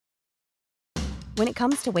When it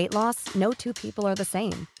comes to weight loss, no two people are the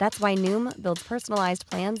same. That's why Noom builds personalized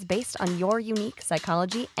plans based on your unique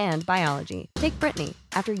psychology and biology. Take Brittany.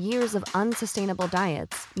 After years of unsustainable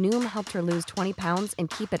diets, Noom helped her lose 20 pounds and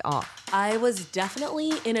keep it off. I was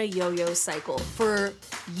definitely in a yo-yo cycle for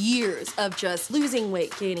years of just losing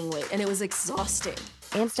weight, gaining weight, and it was exhausting.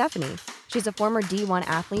 And Stephanie. She's a former D1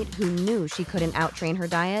 athlete who knew she couldn't outtrain her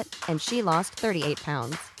diet, and she lost 38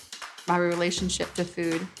 pounds. My relationship to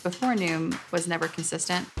food before Noom was never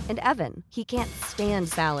consistent. And Evan, he can't stand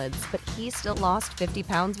salads, but he still lost 50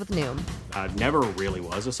 pounds with Noom. I never really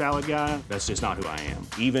was a salad guy. That's just not who I am.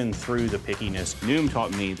 Even through the pickiness, Noom taught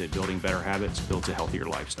me that building better habits builds a healthier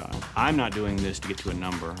lifestyle. I'm not doing this to get to a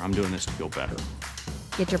number. I'm doing this to feel better.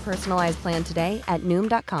 Get your personalized plan today at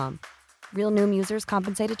Noom.com. Real Noom users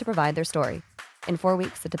compensated to provide their story. In 4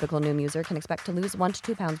 weeks, the typical Noom user can expect to lose 1 to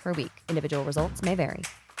 2 pounds per week. Individual results may vary.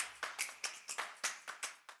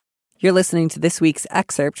 You're listening to this week's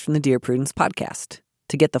excerpt from the Dear Prudence podcast.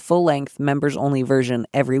 To get the full-length, members-only version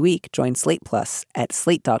every week, join Slate Plus at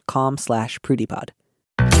slate.com/prudypod.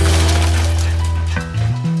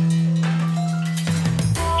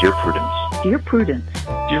 Dear Prudence. Dear Prudence.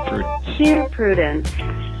 Dear Prudence. Dear Prudence.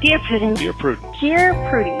 Dear Prudence. Dear Prudence. Dear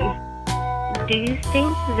Prudy, do you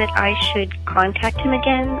think that I should contact him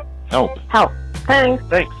again? Help. Help. Thanks.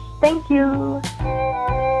 Thanks. Thank you.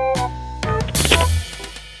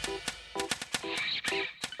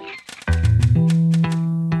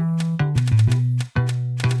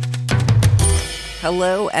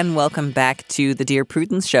 Hello and welcome back to the Dear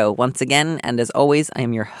Prudence Show once again. And as always, I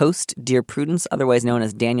am your host, Dear Prudence, otherwise known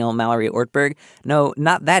as Daniel Mallory Ortberg. No,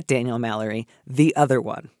 not that Daniel Mallory, the other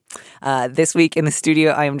one. This week in the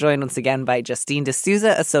studio, I am joined once again by Justine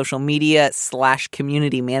D'Souza, a social media /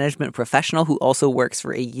 community management professional who also works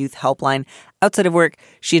for a youth helpline. Outside of work,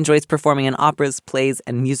 she enjoys performing in operas, plays,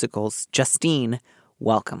 and musicals. Justine,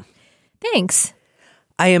 welcome. Thanks.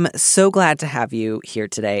 I am so glad to have you here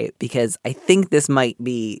today because I think this might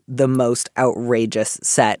be the most outrageous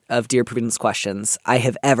set of Dear Prudence questions I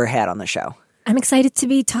have ever had on the show. I'm excited to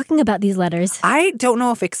be talking about these letters. I don't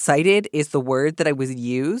know if excited is the word that I would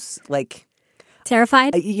use. Like,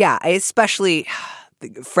 terrified? Yeah, I especially,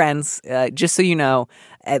 friends, just so you know,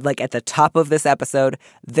 at the top of this episode,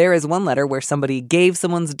 there is one letter where somebody gave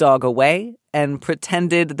someone's dog away and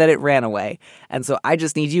pretended that it ran away. And so I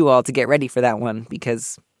just need you all to get ready for that one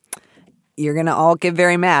because you're going to all get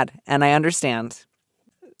very mad, and I understand.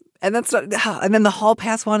 And then the hall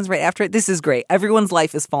pass one is right after it. This is great. Everyone's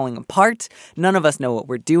life is falling apart. None of us know what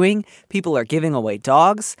we're doing. People are giving away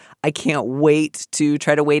dogs. I can't wait to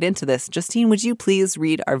try to wade into this. Justine, would you please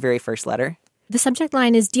read our very first letter? The subject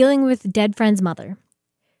line is Dealing with Dead Friend's Mother.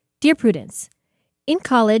 Dear Prudence, in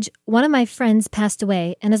college, one of my friends passed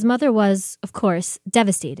away, and his mother was, of course,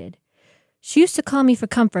 devastated. She used to call me for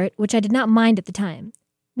comfort, which I did not mind at the time.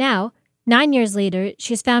 Now, 9 years later,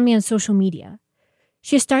 she has found me on social media.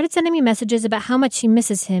 She has started sending me messages about how much she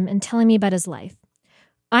misses him and telling me about his life.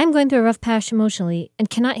 I'm going through a rough patch emotionally and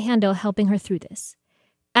cannot handle helping her through this.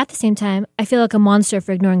 At the same time, I feel like a monster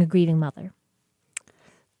for ignoring a grieving mother.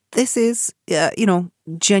 This is,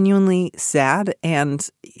 genuinely sad, and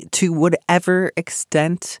to whatever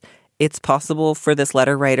extent it's possible for this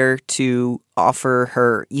letter writer to offer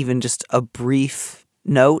her even just a brief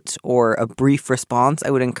note or a brief response, I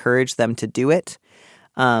would encourage them to do it.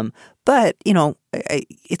 But,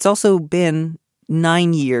 it's also been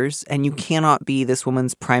 9 years, and you cannot be this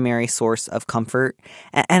woman's primary source of comfort.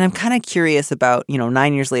 And I'm kind of curious about,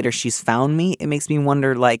 9 years later, she's found me. It makes me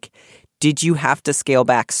wonder, did you have to scale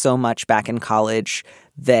back so much back in college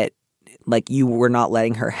that, you were not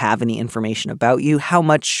letting her have any information about you? How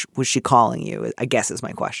much was she calling you, I guess is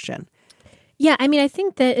my question. Yeah, I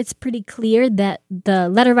think that it's pretty clear that the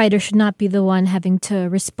letter writer should not be the one having to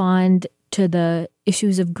respond to the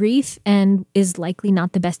issues of grief and is likely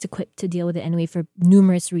not the best equipped to deal with it anyway for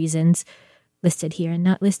numerous reasons listed here and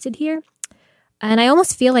not listed here. And I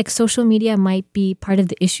almost feel like social media might be part of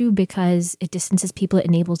the issue because it distances people. It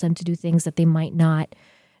enables them to do things that they might not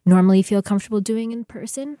normally feel comfortable doing in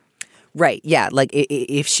person. Right. Yeah.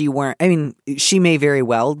 If she weren't, she may very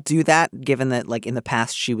well do that given that in the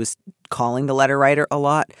past she was calling the letter writer a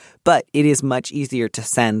lot, but it is much easier to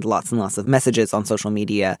send lots and lots of messages on social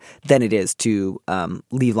media than it is to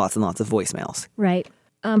leave lots and lots of voicemails. Right.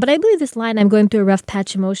 But I believe this line, I'm going through a rough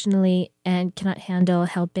patch emotionally and cannot handle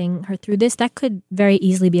helping her through this, that could very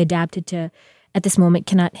easily be adapted to, at this moment,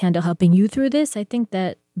 cannot handle helping you through this. I think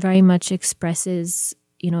that very much expresses,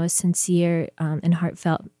 a sincere and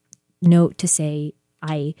heartfelt note to say,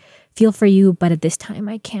 I feel for you, but at this time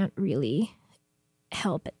I can't really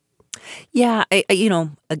help it. Yeah,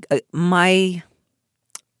 my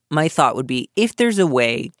my thought would be, if there's a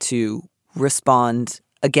way to respond,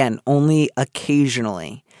 again, only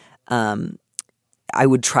occasionally, I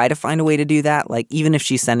would try to find a way to do that. Like, even if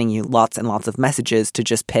she's sending you lots and lots of messages, to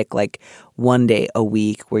just pick like one day a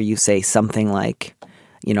week where you say something like,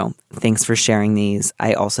 you know, thanks for sharing these.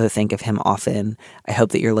 I also think of him often. I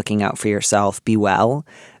hope that you're looking out for yourself. Be well.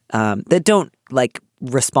 That don't like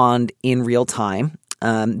respond in real time.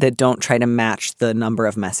 That don't try to match the number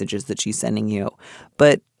of messages that she's sending you.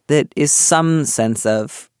 But that is some sense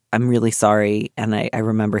of, I'm really sorry, and I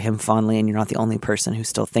remember him fondly, and you're not the only person who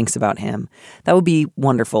still thinks about him. That would be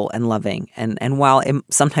wonderful and loving. And while it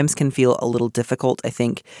sometimes can feel a little difficult, I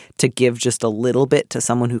think, to give just a little bit to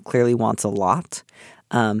someone who clearly wants a lot,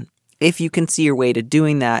 if you can see your way to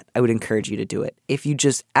doing that, I would encourage you to do it. If you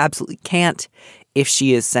just absolutely can't, if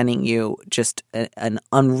she is sending you just an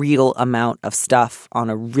unreal amount of stuff on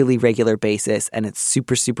a really regular basis, and it's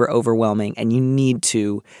super, super overwhelming, and you need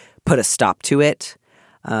to put a stop to it,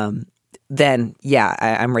 then yeah,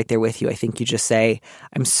 I'm right there with you. I think you just say,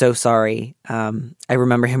 I'm so sorry. I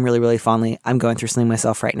remember him really, really fondly. I'm going through something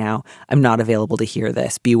myself right now. I'm not available to hear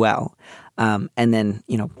this. Be well. And then,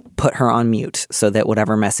 you know, put her on mute so that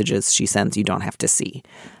whatever messages she sends, you don't have to see.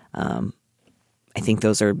 I think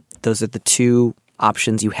those are the two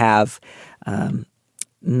options you have.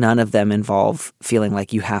 None of them involve feeling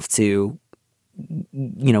like you have to,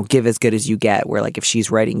 you know, give as good as you get, where like if she's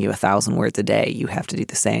writing you 1,000 words a day, you have to do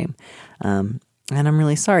the same. And I'm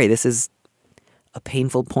really sorry. This is a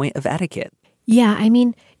painful point of etiquette. Yeah, I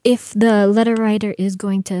mean, if the letter writer is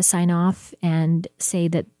going to sign off and say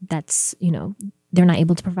that that's, you know, they're not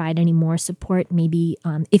able to provide any more support, maybe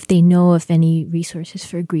if they know of any resources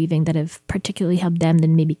for grieving that have particularly helped them,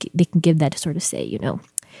 then maybe they can give that to sort of say, you know,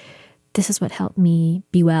 this is what helped me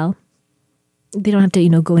be well. They don't have to, you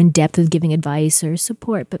know, go in depth with giving advice or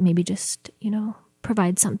support, but maybe just, you know,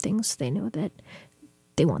 provide something so they know that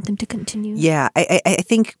they want them to continue. Yeah, I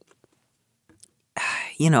think,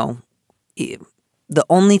 you know, the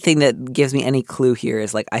only thing that gives me any clue here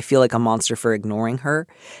is like, I feel like a monster for ignoring her.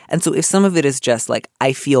 And so if some of it is just like,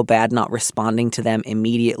 I feel bad not responding to them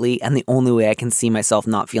immediately, and the only way I can see myself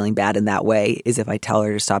not feeling bad in that way is if I tell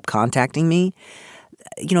her to stop contacting me,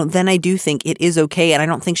 you know, then I do think it is okay. And I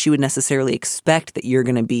don't think she would necessarily expect that you're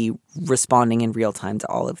going to be responding in real time to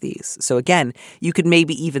all of these. So again, you could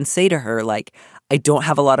maybe even say to her, like, I don't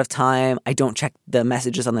have a lot of time. I don't check the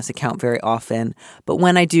messages on this account very often. But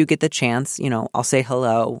when I do get the chance, you know, I'll say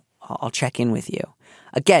hello. I'll check in with you.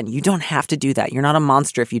 Again, you don't have to do that. You're not a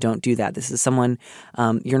monster if you don't do that. This is someone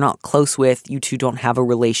you're not close with. You two don't have a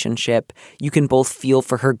relationship. You can both feel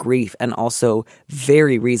for her grief and also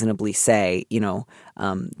very reasonably say, you know,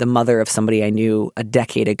 the mother of somebody I knew a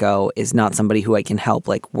decade ago is not somebody who I can help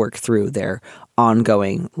like work through their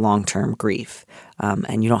ongoing long-term grief.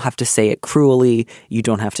 And you don't have to say it cruelly. You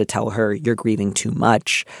don't have to tell her you're grieving too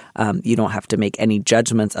much. You don't have to make any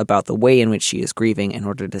judgments about the way in which she is grieving in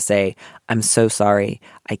order to say, I'm so sorry.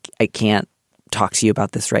 I can't talk to you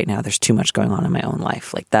about this right now. There's too much going on in my own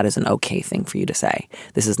life. Like, that is an okay thing for you to say.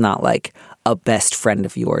 This is not like a best friend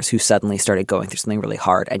of yours who suddenly started going through something really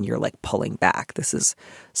hard and you're like pulling back. This is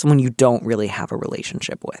someone you don't really have a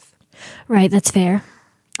relationship with. Right, that's fair.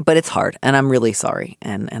 But it's hard, and I'm really sorry,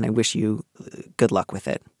 and I wish you good luck with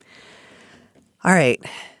it. All right,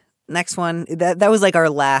 next one. That was like our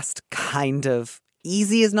last kind of,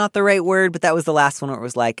 easy is not the right word, but that was the last one where it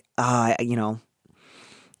was like, you know,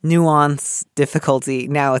 nuance, difficulty.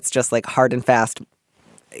 Now it's just like hard and fast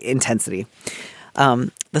intensity.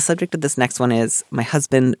 The subject of this next one is, my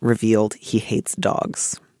husband revealed he hates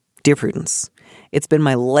dogs. Dear Prudence, it's been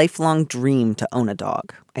my lifelong dream to own a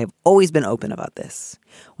dog. I have always been open about this.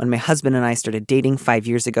 When my husband and I started dating 5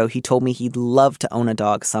 years ago, he told me he'd love to own a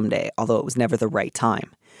dog someday, although it was never the right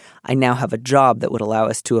time. I now have a job that would allow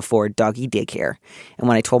us to afford doggy daycare. And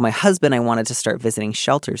when I told my husband I wanted to start visiting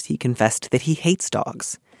shelters, he confessed that he hates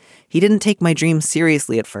dogs. He didn't take my dream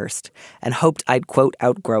seriously at first and hoped I'd, quote,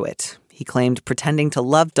 outgrow it. He claimed pretending to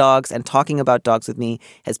love dogs and talking about dogs with me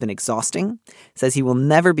has been exhausting, says he will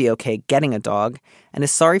never be okay getting a dog, and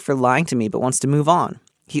is sorry for lying to me but wants to move on.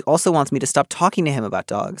 He also wants me to stop talking to him about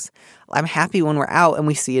dogs. I'm happy when we're out and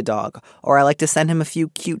we see a dog, or I like to send him a few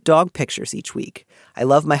cute dog pictures each week. I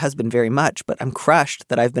love my husband very much, but I'm crushed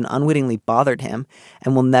that I've been unwittingly bothered him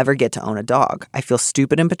and will never get to own a dog. I feel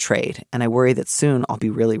stupid and betrayed, and I worry that soon I'll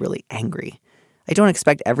be really, really angry. I don't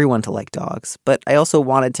expect everyone to like dogs, but I also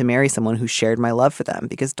wanted to marry someone who shared my love for them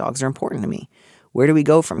because dogs are important to me. Where do we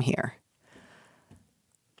go from here?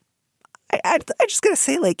 I just gotta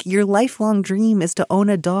say, like, your lifelong dream is to own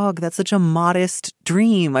a dog. That's such a modest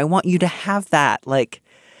dream. I want you to have that. Like,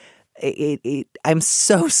 I'm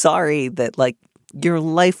so sorry that like your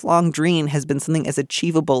lifelong dream has been something as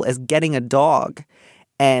achievable as getting a dog.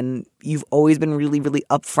 And you've always been really, really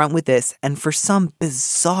upfront with this. And for some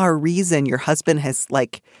bizarre reason, your husband has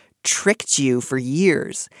like tricked you for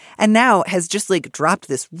years and now has just like dropped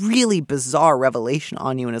this really bizarre revelation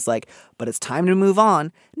on you and is like, but it's time to move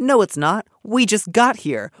on. No, it's not. We just got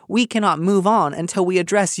here. We cannot move on until we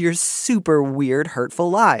address your super weird,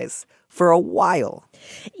 hurtful lies for a while.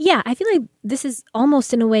 Yeah, I feel like this is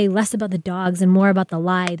almost in a way less about the dogs and more about the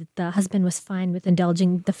lie that the husband was fine with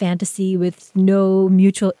indulging the fantasy with no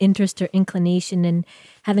mutual interest or inclination in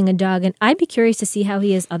having a dog. And I'd be curious to see how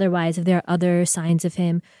he is otherwise, if there are other signs of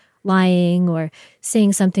him lying or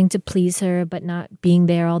saying something to please her but not being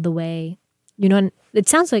there all the way. You know, and it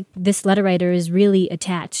sounds like this letter writer is really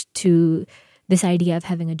attached to this idea of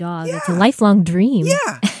having a dog. Yeah. It's a lifelong dream.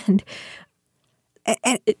 Yeah. And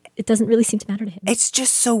it doesn't really seem to matter to him. It's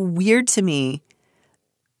just so weird to me.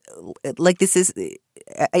 Like this is,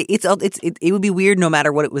 it would be weird no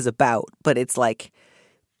matter what it was about. But it's like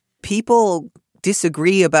people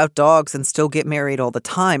disagree about dogs and still get married all the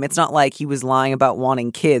time. It's not like he was lying about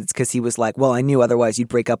wanting kids because he was like, well, I knew otherwise you'd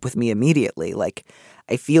break up with me immediately. Like,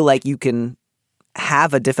 I feel like you can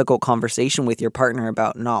have a difficult conversation with your partner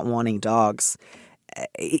about not wanting dogs.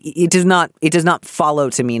 It does not follow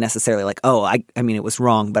to me necessarily like, oh, I mean, it was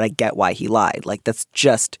wrong, but I get why he lied. Like, that's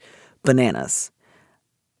just bananas.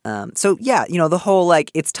 So yeah, you know, the whole like,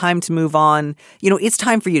 it's time to move on. You know, it's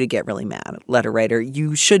time for you to get really mad, letter writer.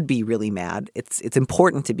 You should be really mad. It's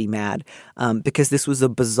important to be mad because this was a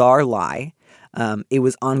bizarre lie. It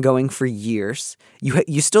was ongoing for years.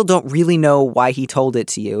 You still don't really know why he told it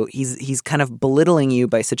to you. He's kind of belittling you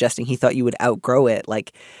by suggesting he thought you would outgrow it,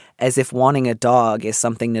 like as if wanting a dog is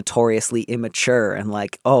something notoriously immature and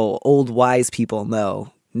like, oh, old wise people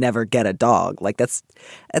know, never get a dog. Like that's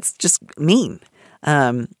just mean.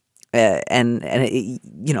 And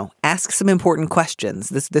you know, ask some important questions.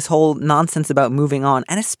 This whole nonsense about moving on,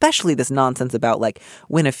 and especially this nonsense about like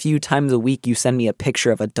when a few times a week you send me a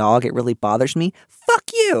picture of a dog, it really bothers me.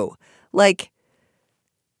 Fuck you. Like,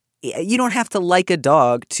 you don't have to like a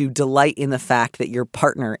dog to delight in the fact that your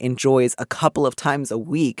partner enjoys a couple of times a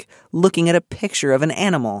week looking at a picture of an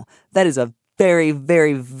animal. That is a very,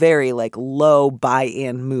 very, very like low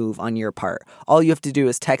buy-in move on your part. All you have to do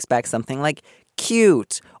is text back something like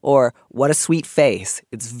cute or what a sweet face.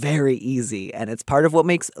 It's very easy and it's part of what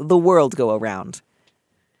makes the world go around.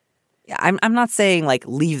 Yeah, I'm not saying like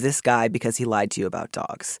leave this guy because he lied to you about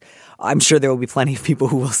dogs. I'm sure there will be plenty of people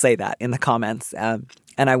who will say that in the comments, and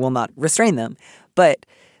I will not restrain them. But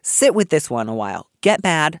sit with this one a while. Get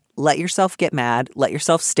mad. Let yourself get mad. Let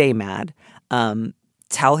yourself stay mad.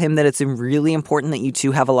 Tell him that it's really important that you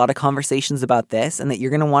two have a lot of conversations about this and that you're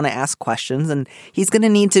going to want to ask questions and he's going to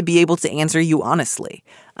need to be able to answer you honestly.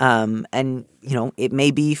 And, you know, it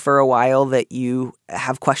may be for a while that you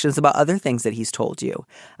have questions about other things that he's told you.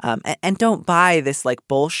 And don't buy this like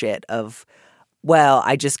bullshit of, well,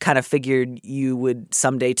 I just kind of figured you would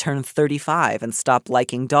someday turn 35 and stop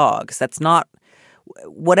liking dogs. That's not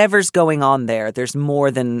whatever's going on there. There's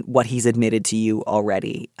more than what he's admitted to you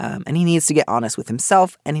already. And he needs to get honest with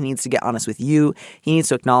himself and he needs to get honest with you. He needs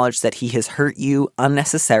to acknowledge that he has hurt you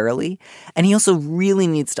unnecessarily. And he also really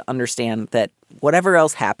needs to understand that whatever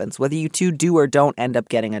else happens, whether you two do or don't end up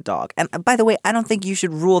getting a dog. And by the way, I don't think you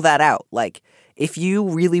should rule that out. Like, if you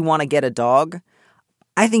really want to get a dog,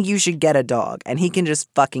 I think you should get a dog and he can just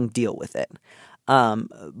fucking deal with it.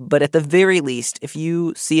 But at the very least, if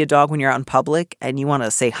you see a dog when you're out in public and you want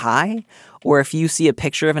to say hi, or if you see a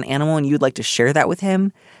picture of an animal and you'd like to share that with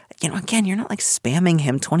him, you know, again, you're not like spamming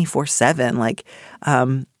him 24/7. Like,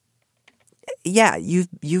 yeah,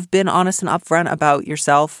 you've been honest and upfront about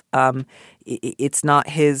yourself. It's not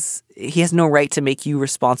he has no right to make you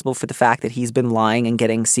responsible for the fact that he's been lying and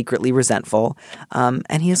getting secretly resentful.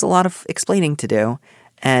 And he has a lot of explaining to do.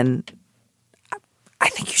 And I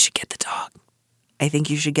think you should get the dog. I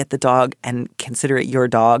think you should get the dog and consider it your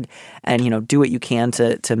dog and, you know, do what you can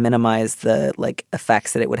to minimize the like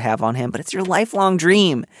effects that it would have on him. But it's your lifelong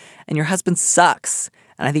dream and your husband sucks.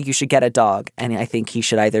 And I think you should get a dog. And I think he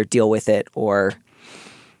should either deal with it or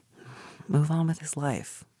move on with his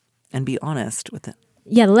life and be honest with it.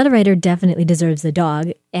 Yeah, the letter writer definitely deserves the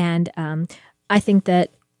dog. And I think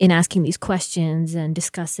that in asking these questions and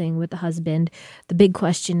discussing with the husband, the big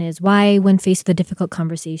question is why, when faced with a difficult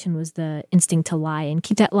conversation, was the instinct to lie and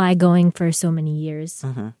keep that lie going for so many years?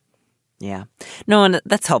 Mm-hmm. Yeah. No, and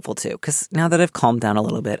that's helpful too, because now that I've calmed down a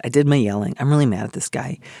little bit, I did my yelling. I'm really mad at this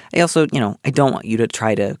guy. I also, you know, I don't want you to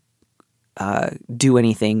try to do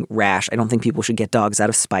anything rash. I don't think people should get dogs out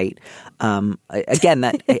of spite. Again,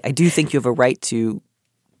 I do think you have a right to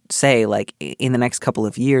say, like, in the next couple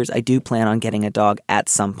of years, I do plan on getting a dog at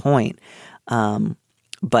some point.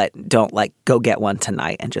 But don't, like, go get one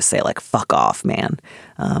tonight and just say, like, fuck off, man.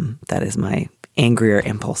 That is my angrier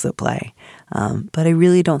impulse at play. But I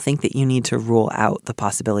really don't think that you need to rule out the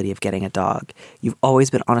possibility of getting a dog. You've always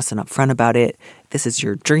been honest and upfront about it. This is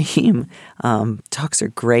your dream. Dogs are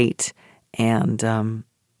great. And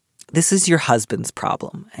this is your husband's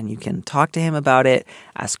problem. And you can talk to him about it,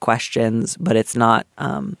 ask questions, but it's not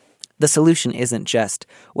the solution isn't just,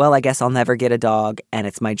 well, I guess I'll never get a dog and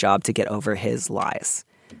it's my job to get over his lies.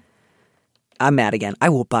 I'm mad again. I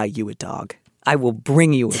will buy you a dog. I will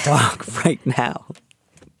bring you a dog right now.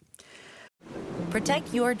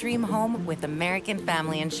 Protect your dream home with American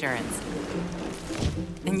Family Insurance.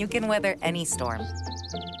 And you can weather any storm.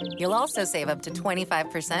 You'll also save up to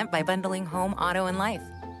 25% by bundling home, auto, and life.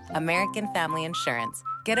 American Family Insurance.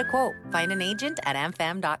 Get a quote. Find an agent at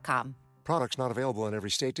amfam.com. Products not available in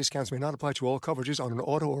every state. Discounts may not apply to all coverages on an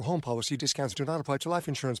auto or home policy. Discounts do not apply to life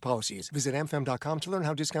insurance policies. Visit amfam.com to learn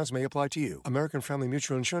how discounts may apply to you. American Family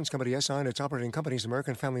Mutual Insurance Company, SI, and its operating companies,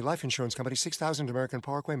 American Family Life Insurance Company, 6000 American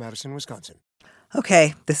Parkway, Madison, Wisconsin.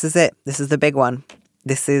 Okay, this is it. This is the big one.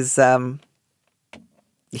 This is,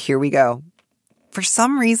 here we go. For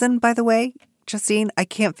some reason, by the way, Justine, I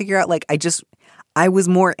can't figure out, like, I was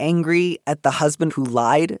more angry at the husband who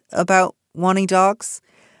lied about wanting dogs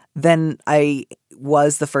than I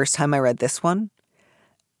was the first time I read this one.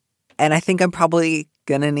 And I think I'm probably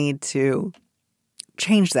going to need to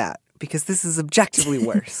change that because this is objectively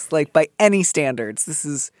worse. Like, by any standards, this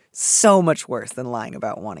is so much worse than lying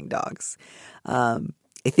about wanting dogs. I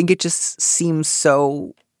think it just seems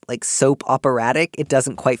so, like, soap operatic. It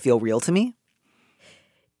doesn't quite feel real to me.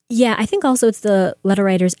 Yeah, I think also it's the letter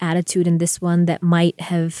writer's attitude in this one that might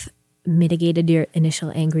have mitigated your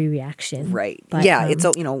initial angry reaction. Right. But, yeah, it's,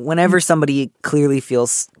 you know, whenever somebody clearly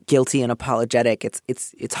feels guilty and apologetic,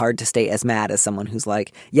 it's hard to stay as mad as someone who's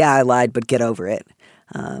like, yeah, I lied, but get over it.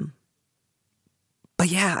 But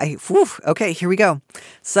yeah, okay, here we go.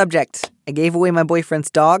 Subject: I gave away my boyfriend's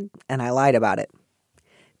dog and I lied about it.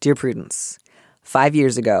 Dear Prudence, 5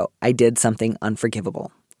 years ago, I did something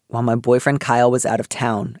unforgivable. While my boyfriend Kyle was out of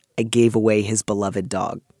town, I gave away his beloved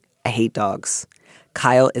dog. I hate dogs.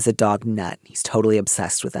 Kyle is a dog nut. He's totally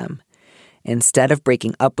obsessed with them. Instead of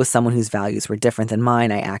breaking up with someone whose values were different than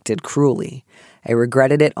mine, I acted cruelly. I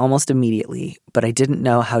regretted it almost immediately, but I didn't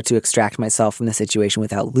know how to extract myself from the situation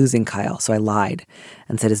without losing Kyle, so I lied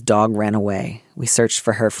and said his dog ran away. We searched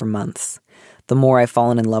for her for months. The more I've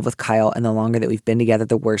fallen in love with Kyle and the longer that we've been together,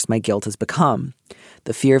 the worse my guilt has become.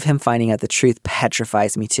 The fear of him finding out the truth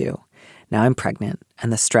petrifies me too. Now I'm pregnant,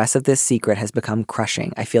 and the stress of this secret has become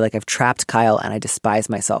crushing. I feel like I've trapped Kyle, and I despise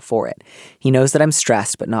myself for it. He knows that I'm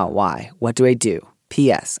stressed, but not why. What do I do?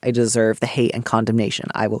 P.S. I deserve the hate and condemnation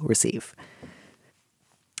I will receive.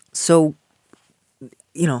 So,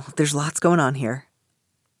 you know, there's lots going on here.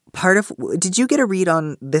 Did you get a read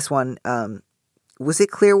on this one? Was it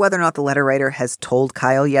clear whether or not the letter writer has told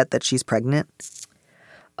Kyle yet that she's pregnant?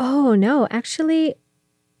 Oh, no. Actually,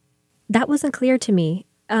 that wasn't clear to me.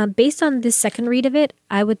 Based on this second read of it,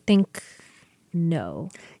 I would think no.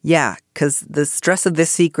 Yeah, because the stress of this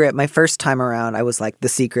secret, my first time around, I was like, the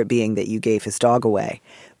secret being that you gave his dog away.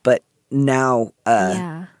 But now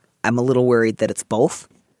I'm a little worried that it's both.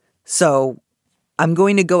 So I'm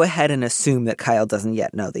going to go ahead and assume that Kyle doesn't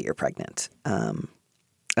yet know that you're pregnant. And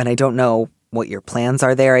I don't know what your plans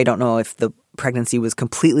are there. I don't know if the pregnancy was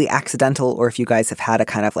completely accidental or if you guys have had a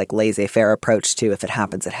kind of like laissez-faire approach to if it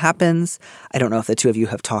happens, it happens. I don't know if the two of you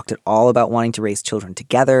have talked at all about wanting to raise children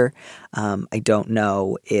together. I don't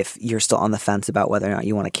know if you're still on the fence about whether or not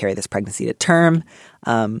you want to carry this pregnancy to term.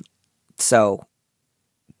 So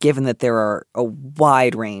given that there are a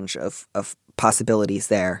wide range of possibilities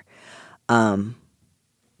there, you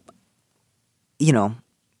know,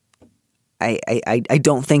 I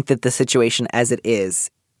don't think that the situation as it is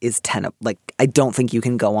tenable. Like, I don't think you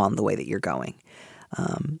can go on the way that you're going.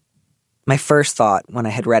 My first thought when I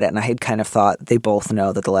had read it, and I had kind of thought they both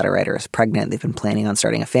know that the letter writer is pregnant. They've been planning on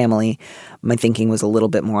starting a family. My thinking was a little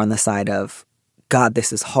bit more on the side of, God,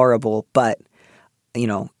 this is horrible, but, you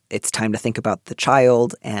know, it's time to think about the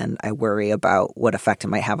child, and I worry about what effect it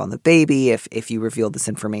might have on the baby if you reveal this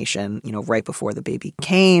information, you know, right before the baby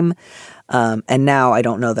came. And now I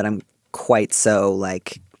don't know that I'm quite so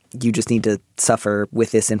like, you just need to suffer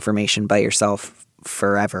with this information by yourself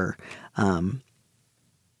forever. I'm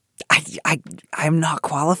not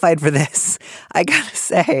qualified for this. I gotta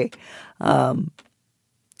say,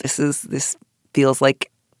 this feels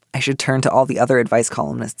like I should turn to all the other advice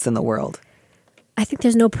columnists in the world? I think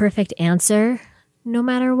there's no perfect answer, no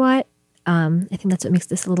matter what. I think that's what makes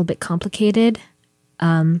this a little bit complicated.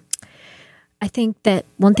 I think that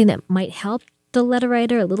one thing that might help the letter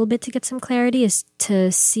writer a little bit to get some clarity is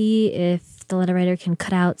to see if the letter writer can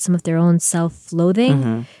cut out some of their own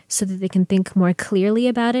self-loathing so that they can think more clearly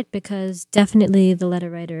about it, because definitely the letter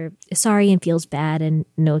writer is sorry and feels bad and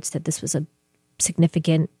notes that this was a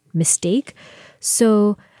significant mistake.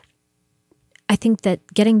 So I think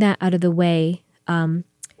that getting that out of the way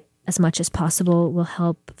as much as possible will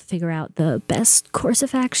help figure out the best course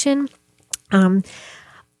of action.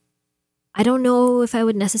 I don't know if I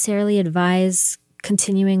would necessarily advise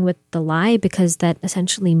continuing with the lie, because that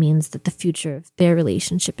essentially means that the future of their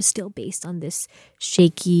relationship is still based on this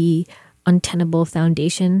shaky, untenable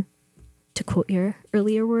foundation, to quote your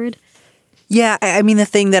earlier word. Yeah, I mean, the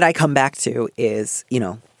thing that I come back to is,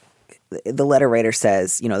 the letter writer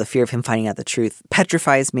says, the fear of him finding out the truth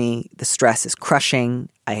petrifies me. The stress is crushing.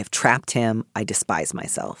 I have trapped him. I despise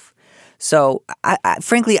myself. So,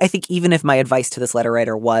 frankly, I think even if my advice to this letter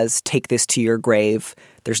writer was take this to your grave,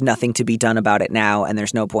 there's nothing to be done about it now, and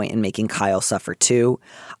there's no point in making Kyle suffer too,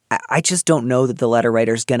 I just don't know that the letter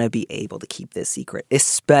writer's going to be able to keep this secret,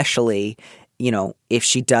 especially, if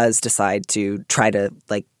she does decide to try to,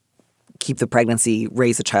 keep the pregnancy,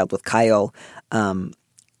 raise a child with Kyle.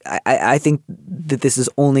 I think that this is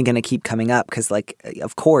only going to keep coming up because,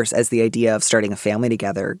 of course, as the idea of starting a family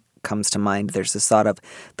together comes to mind, there's this thought of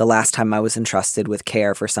the last time I was entrusted with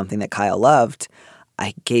care for something that Kyle loved,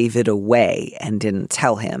 I gave it away and didn't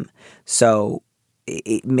tell him. So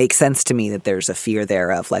it makes sense to me that there's a fear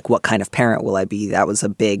there of what kind of parent will I be? That was a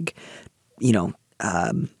big,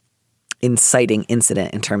 inciting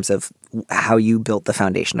incident in terms of how you built the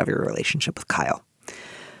foundation of your relationship with Kyle.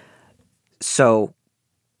 So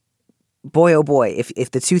boy, oh boy,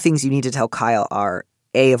 if the two things you need to tell Kyle are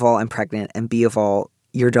A, of all, I'm pregnant, and B, of all,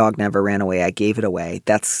 your dog never ran away, I gave it away,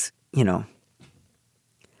 that's, that's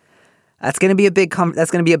going to be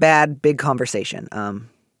that's going to be a bad, big conversation.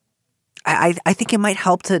 I think it might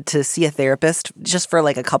help to see a therapist just for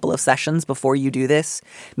a couple of sessions before you do this.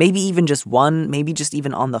 Maybe even just one, maybe just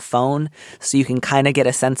even on the phone, so you can kind of get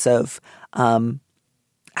a sense of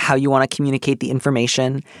how you want to communicate the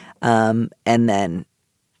information, and then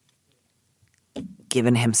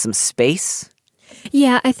giving him some space.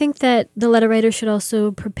 Yeah, I think that the letter writer should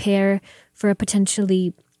also prepare for a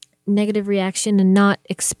potentially negative reaction and not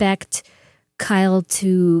expect Kyle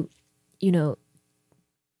to,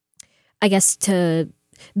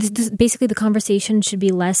 basically the conversation should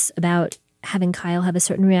be less about having Kyle have a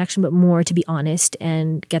certain reaction, but more to be honest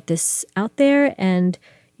and get this out there and,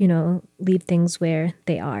 leave things where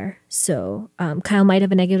they are. So Kyle might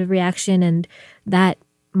have a negative reaction, and that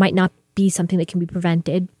might not be something that can be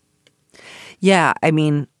prevented. Yeah, I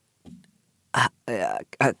mean, a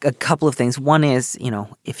couple of things. One is,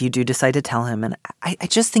 if you do decide to tell him, and I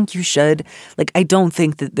just think you should, I don't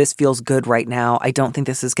think that this feels good right now. I don't think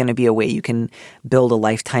this is going to be a way you can build a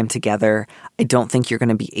lifetime together. I don't think you're going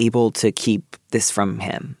to be able to keep this from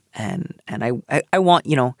him. And I want,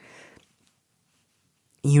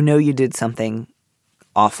 you did something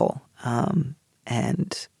awful.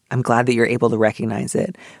 And I'm glad that you're able to recognize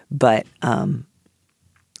it. But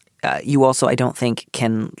you also, I don't think,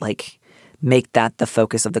 can, make that the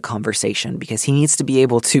focus of the conversation, because he needs to be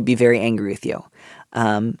able to be very angry with you.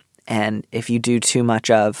 And if you do too much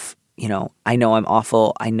of, I know I'm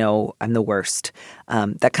awful, I know I'm the worst,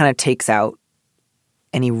 that kind of takes out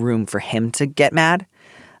any room for him to get mad.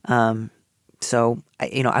 So,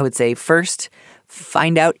 I would say first,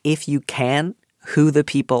 find out if you can who the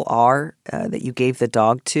people are that you gave the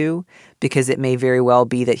dog to, because it may very well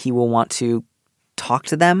be that he will want to talk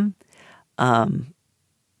to them. I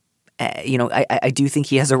do think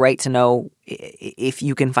he has a right to know if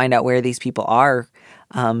you can find out where these people are,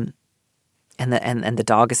 and the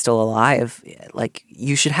dog is still alive.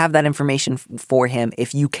 You should have that information for him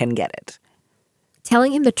if you can get it.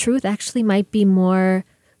 Telling him the truth actually might be more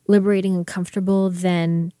liberating and comfortable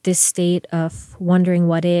than this state of wondering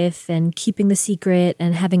what if and keeping the secret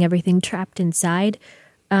and having everything trapped inside.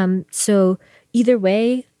 So either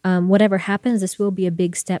way, whatever happens, this will be a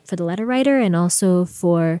big step for the letter writer and also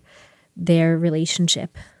for their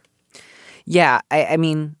relationship. Yeah, I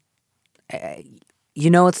mean,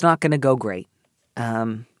 it's not going to go great.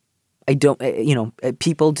 I don't,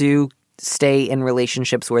 people do stay in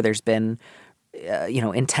relationships where there's been,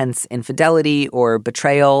 intense infidelity or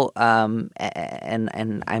betrayal, and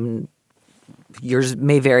yours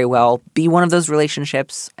may very well be one of those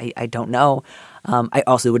relationships. I don't know. I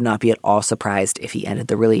also would not be at all surprised if he ended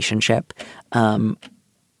the relationship.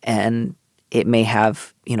 and it may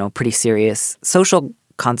have, pretty serious social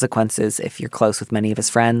consequences if you're close with many of his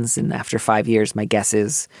friends. And after 5 years, my guess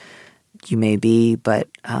is you may be. But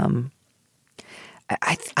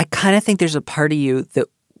I kind of think there's a part of you that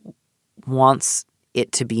wants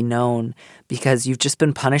it to be known because you've just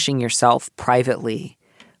been punishing yourself privately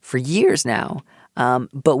for years now,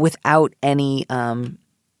 but without any,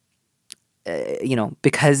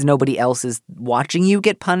 because nobody else is watching you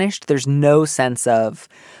get punished, there's no sense of,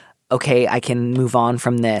 okay, I can move on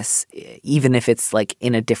from this, even if it's like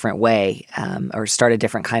in a different way, or start a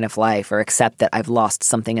different kind of life, or accept that I've lost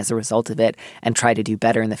something as a result of it and try to do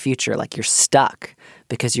better in the future. Like you're stuck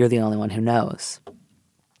because you're the only one who knows.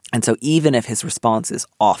 And so even if his response is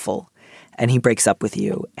awful and he breaks up with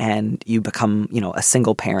you and you become, a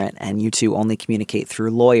single parent and you two only communicate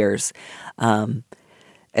through lawyers,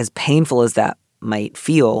 as painful as that might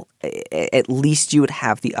feel, at least you would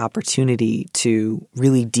have the opportunity to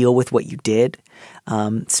really deal with what you did,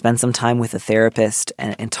 spend some time with a therapist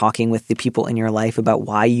and talking with the people in your life about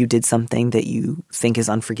why you did something that you think is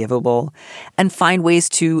unforgivable, and find ways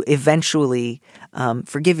to eventually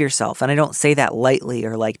forgive yourself. And I don't say that lightly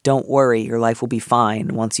or like, don't worry, your life will be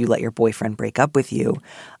fine once you let your boyfriend break up with you.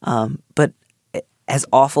 But as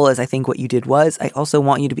awful as I think what you did was, I also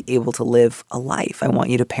want you to be able to live a life. I want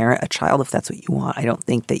you to parent a child if that's what you want. I don't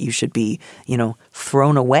think that you should be,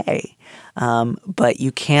 thrown away. But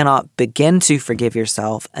you cannot begin to forgive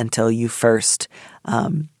yourself until you first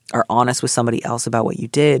are honest with somebody else about what you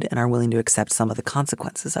did and are willing to accept some of the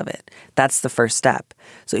consequences of it. That's the first step.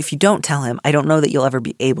 So if you don't tell him, I don't know that you'll ever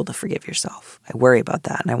be able to forgive yourself. I worry about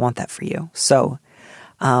that, and I want that for you. So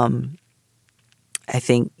I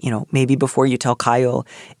think, maybe before you tell Kyle,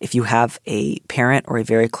 if you have a parent or a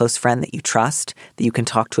very close friend that you trust, that you can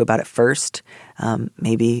talk to about it first,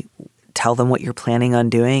 maybe tell them what you're planning on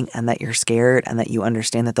doing and that you're scared and that you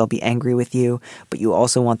understand that they'll be angry with you, but you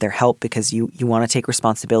also want their help because you want to take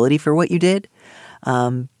responsibility for what you did.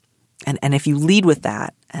 And if you lead with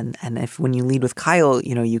that, and if when you lead with Kyle,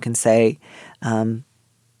 you can say,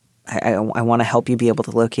 I want to help you be able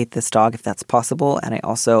to locate this dog if that's possible. And I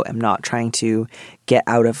also am not trying to get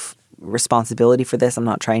out of responsibility for this. I'm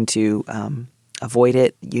not trying to avoid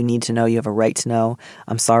it. You need to know. You have a right to know.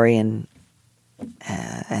 I'm sorry. And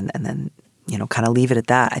then, kind of leave it at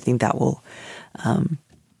that. I think that will,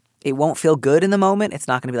 it won't feel good in the moment. It's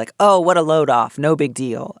not going to be like, oh, what a load off. No big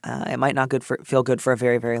deal. It might not feel good for a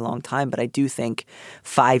very, very long time. But I do think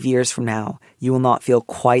 5 years from now, you will not feel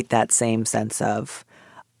quite that same sense of,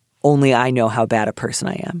 only I know how bad a person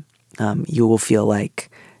I am. You will feel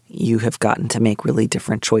like you have gotten to make really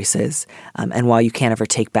different choices. And while you can't ever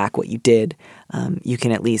take back what you did, you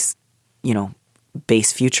can at least,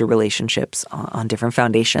 base future relationships on different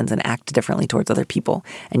foundations and act differently towards other people.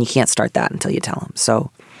 And you can't start that until you tell them.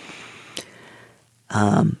 So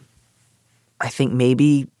I think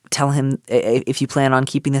maybe tell him, if you plan on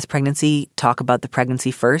keeping this pregnancy, talk about the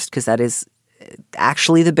pregnancy first, because that is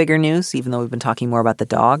actually the bigger news, even though we've been talking more about the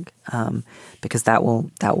dog, because that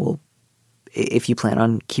will, if you plan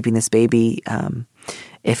on keeping this baby,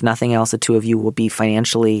 if nothing else, the two of you will be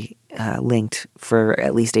financially linked for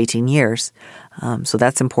at least 18 years. So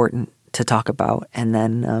that's important to talk about. And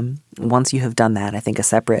then once you have done that, I think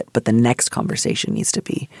but the next conversation needs to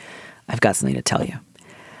be, I've got something to tell you.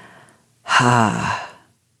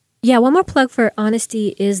 Yeah, one more plug for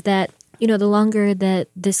honesty is that, the longer that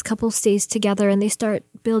this couple stays together and they start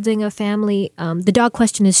building a family, the dog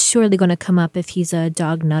question is surely going to come up if he's a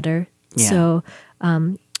dog nutter. Yeah. So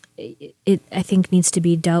it I think needs to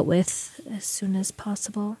be dealt with as soon as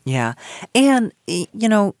possible. Yeah. And,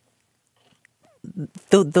 and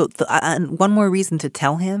one more reason to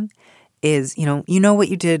tell him is, what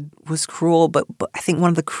you did was cruel, but I think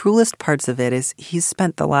one of the cruelest parts of it is he's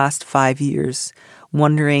spent the last 5 years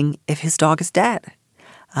wondering if his dog is dead.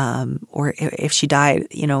 Or if she died,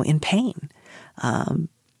 in pain. And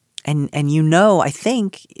I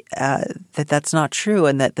think that that's not true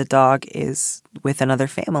and that the dog is with another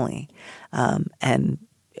family. And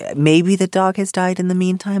maybe the dog has died in the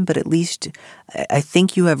meantime, but at least I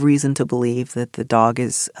think you have reason to believe that the dog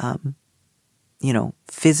is,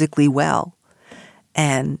 physically well.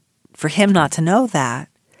 And for him not to know that,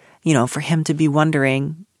 for him to be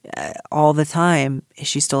wondering all the time, is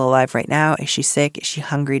she still alive right now? Is she sick? Is she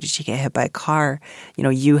hungry? Did she get hit by a car?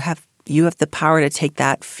 You have the power to take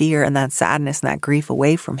that fear and that sadness and that grief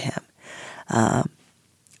away from him. And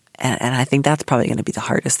I think that's probably going to be the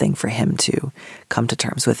hardest thing for him to come to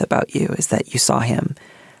terms with about you, is that you saw him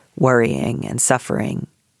worrying and suffering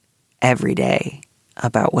every day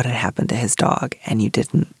about what had happened to his dog and you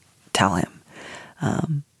didn't tell him.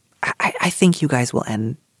 I think you guys will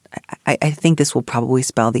end I think this will probably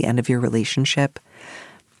spell the end of your relationship.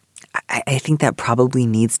 I think that probably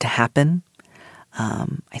needs to happen.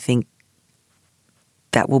 I think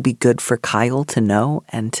that will be good for Kyle to know,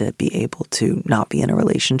 and to be able to not be in a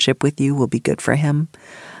relationship with you will be good for him.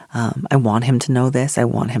 I want him to know this. I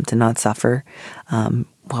want him to not suffer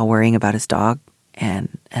while worrying about his dog.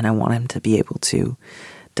 And I want him to be able to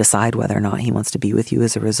decide whether or not he wants to be with you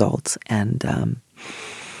as a result. And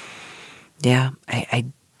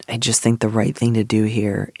I just think the right thing to do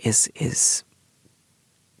here is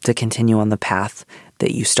to continue on the path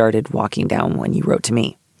that you started walking down when you wrote to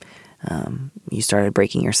me. You started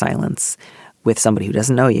breaking your silence with somebody who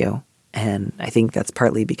doesn't know you. And I think that's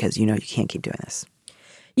partly because you know you can't keep doing this.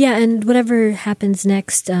 Yeah, and whatever happens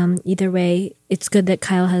next, either way, it's good that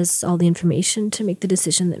Kyle has all the information to make the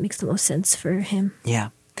decision that makes the most sense for him. Yeah.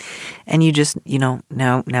 And you just,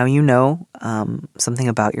 now you know something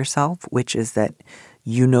about yourself, which is that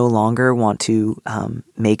you no longer want to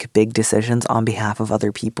make big decisions on behalf of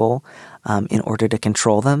other people in order to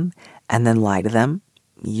control them and then lie to them.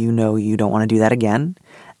 You know you don't want to do that again.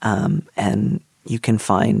 And you can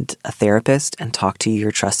find a therapist and talk to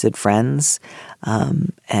your trusted friends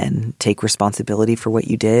and take responsibility for what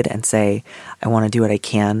you did and say, I want to do what I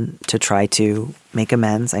can to try to make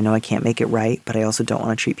amends. I know I can't make it right, but I also don't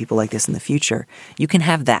want to treat people like this in the future. You can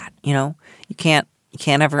have that, You can't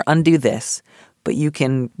ever undo this, but you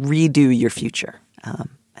can redo your future. And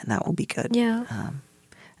that will be good. Yeah. And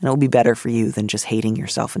it will be better for you than just hating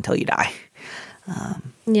yourself until you die.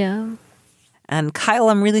 Yeah. And Kyle,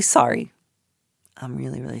 I'm really sorry. I'm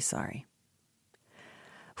really, really sorry.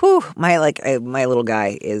 Whew, my little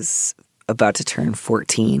guy is about to turn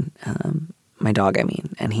 14. My dog,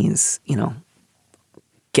 and he's,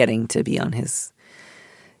 getting to be on his,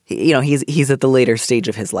 he's at the later stage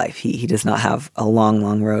of his life. He does not have a long,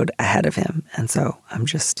 long road ahead of him. And so I'm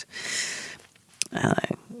just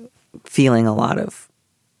feeling a lot of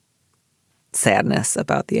sadness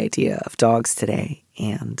about the idea of dogs today.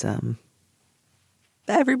 And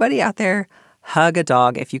everybody out there, hug a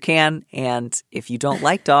dog if you can. And if you don't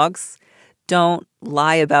like dogs, don't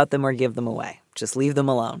lie about them or give them away. Just leave them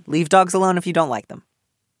alone. Leave dogs alone if you don't like them.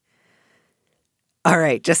 All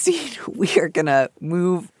right, Justine, we are going to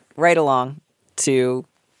move right along to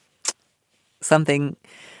something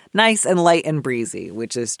nice and light and breezy,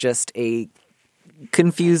 which is just a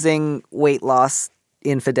confusing weight loss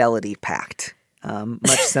infidelity pact.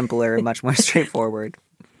 Much simpler, much more straightforward.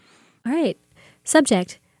 All right.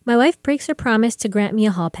 Subject: my wife breaks her promise to grant me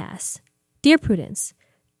a hall pass. Dear Prudence,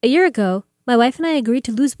 a year ago, my wife and I agreed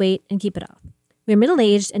to lose weight and keep it off. We are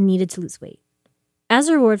middle-aged and needed to lose weight. As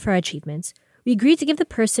a reward for our achievements, we agreed to give the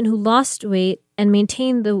person who lost weight and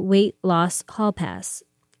maintained the weight loss hall pass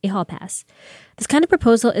a hall pass. This kind of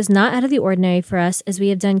proposal is not out of the ordinary for us, as we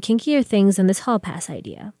have done kinkier things than this hall pass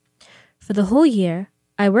idea. For the whole year,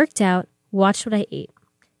 I worked out, watched what I ate.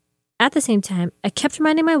 At the same time, I kept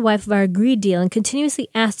reminding my wife of our agreed deal and continuously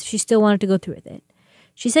asked if she still wanted to go through with it.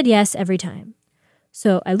 She said yes every time.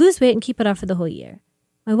 So I lose weight and keep it off for the whole year.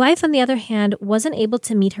 My wife, on the other hand, wasn't able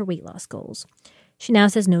to meet her weight loss goals. She now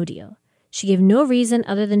says no deal. She gave no reason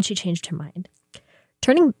other than she changed her mind.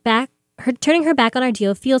 Turning her back on our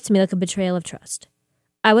deal feels to me like a betrayal of trust.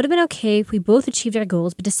 I would have been okay if we both achieved our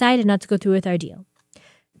goals but decided not to go through with our deal.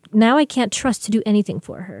 Now I can't trust to do anything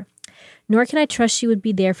for her. Nor can I trust she would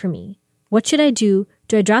be there for me. What should I do?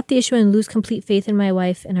 Do I drop the issue and lose complete faith in my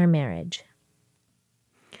wife and our marriage?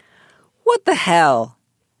 What the hell?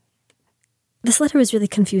 This letter was really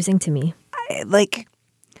confusing to me.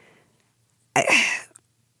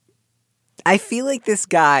 I feel like this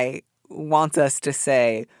guy wants us to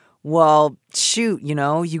say, well, shoot,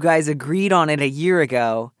 you guys agreed on it a year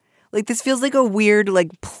ago. This feels like a weird,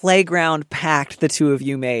 playground pact the two of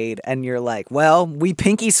you made. And you're like, well, we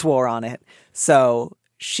pinky swore on it. So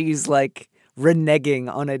she's,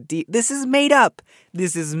 reneging on a deal. This is made up.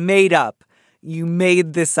 This is made up. You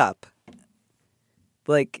made this up.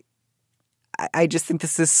 I just think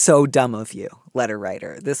this is so dumb of you, letter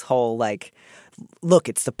writer. This whole, look,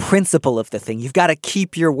 it's the principle of the thing. You've got to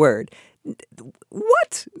keep your word.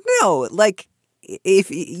 What? No,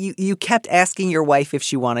 if you kept asking your wife if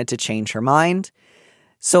she wanted to change her mind.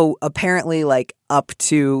 So apparently, up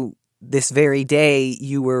to this very day,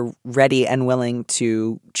 you were ready and willing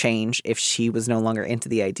to change if she was no longer into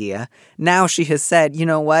the idea. Now she has said, you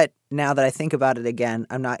know what? Now that I think about it again,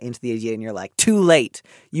 I'm not into the idea. And you're like, too late.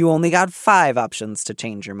 You only got 5 options to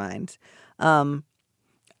change your mind.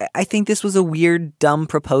 I think this was a weird, dumb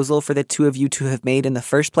proposal for the two of you to have made in the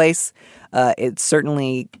first place. It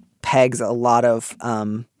certainly pegs a lot of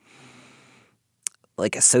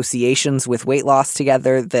like associations with weight loss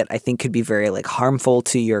together that I think could be very like harmful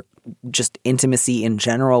to your just intimacy in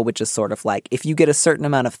general, which is sort of like if you get a certain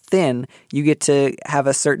amount of thin, you get to have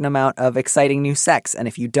a certain amount of exciting new sex. And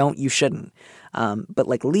if you don't, you shouldn't. But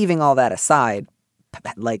like leaving all that aside,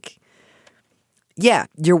 like, yeah,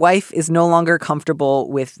 your wife is no longer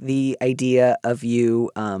comfortable with the idea of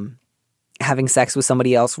you having sex with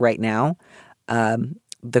somebody else right now.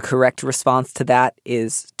 The correct response to that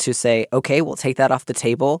is to say, okay, we'll take that off the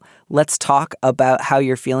table. Let's talk about how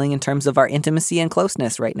you're feeling in terms of our intimacy and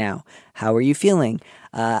closeness right now. How are you feeling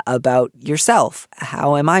about yourself?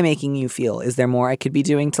 How am I making you feel? Is there more I could be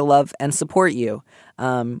doing to love and support you?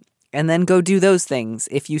 And then go do those things.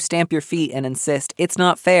 If you stamp your feet and insist, it's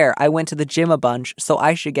not fair. I went to the gym a bunch, so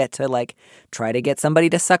I should get to like try to get somebody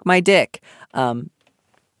to suck my dick.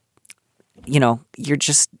 You're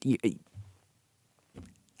just...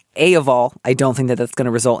 A of all, I don't think that that's going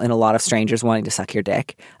to result in a lot of strangers wanting to suck your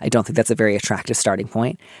dick. I don't think that's a very attractive starting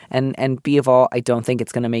point. And B of all, I don't think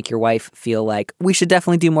it's going to make your wife feel like we should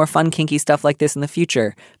definitely do more fun, kinky stuff like this in the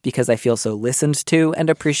future because I feel so listened to and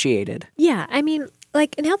appreciated. Yeah, I mean,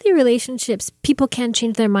 like in healthy relationships, people can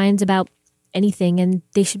change their minds about anything and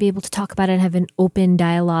they should be able to talk about it and have an open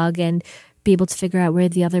dialogue and be able to figure out where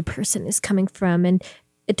the other person is coming from. And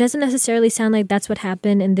it doesn't necessarily sound like that's what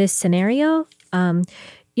happened in this scenario.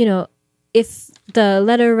 If the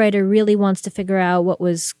letter writer really wants to figure out what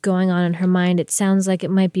was going on in her mind, it sounds like it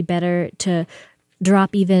might be better to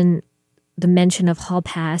drop even the mention of hall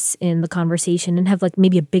pass in the conversation and have like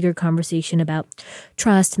maybe a bigger conversation about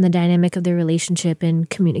trust and the dynamic of their relationship and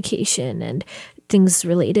communication and things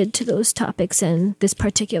related to those topics in this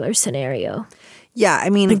particular scenario. Yeah, I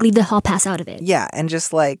mean... Like leave the hall pass out of it. Yeah, and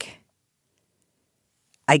just like...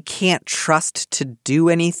 I can't trust to do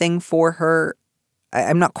anything for her.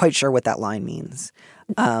 I'm not quite sure what that line means.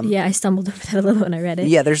 Yeah, I stumbled over that a little when I read it.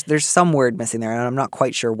 Yeah, there's some word missing there, and I'm not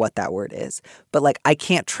quite sure what that word is. But, like, I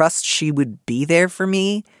can't trust she would be there for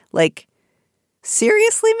me. Like,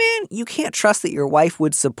 seriously, man? You can't trust that your wife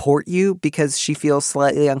would support you because she feels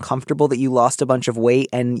slightly uncomfortable that you lost a bunch of weight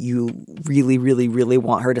and you really, really, really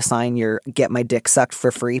want her to sign your get my dick sucked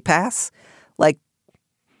for free pass? Like,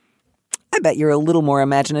 I bet you're a little more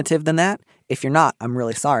imaginative than that. If you're not, I'm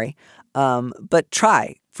really sorry. But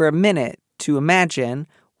try for a minute to imagine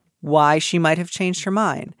why she might have changed her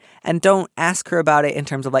mind. And don't ask her about it in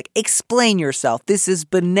terms of like, explain yourself. This is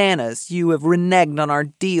bananas. You have reneged on our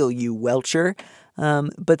deal, you welcher.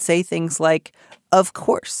 But say things like, of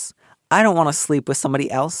course, I don't want to sleep with somebody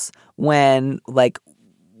else when like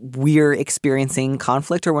we're experiencing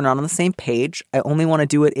conflict or we're not on the same page. I only want to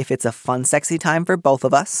do it if it's a fun, sexy time for both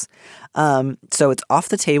of us. So it's off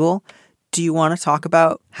the table. Do you want to talk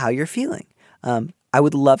about how you're feeling? I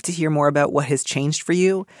would love to hear more about what has changed for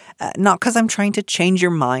you. Not because I'm trying to change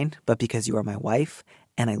your mind, but because you are my wife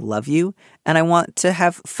and I love you. And I want to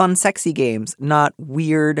have fun, sexy games, not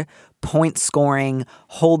weird point scoring,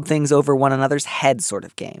 hold things over one another's head sort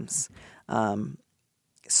of games.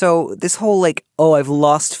 So this whole like, oh, I've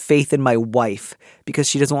lost faith in my wife because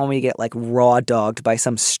she doesn't want me to get like raw dogged by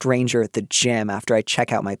some stranger at the gym after I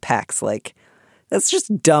check out my pecs. Like, that's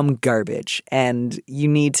just dumb garbage, and you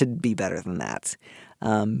need to be better than that.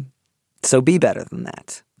 So be better than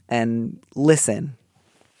that, and listen.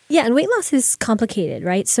 Yeah, and weight loss is complicated,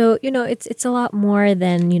 right? So, it's a lot more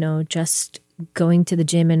than, just going to the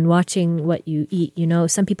gym and watching what you eat.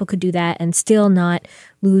 Some people could do that and still not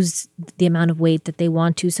lose the amount of weight that they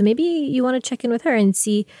want to. So maybe you want to check in with her and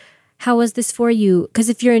see, how was this for you? Because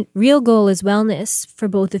if your real goal is wellness for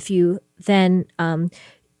both of you, then,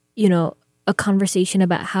 a conversation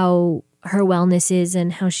about how her wellness is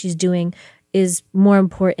and how she's doing is more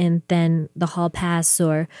important than the hall pass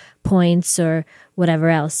or points or whatever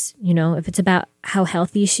else. If it's about how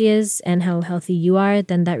healthy she is and how healthy you are,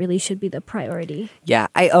 then that really should be the priority. Yeah,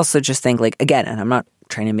 I also just think like, again, and I'm not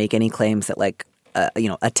trying to make any claims that like,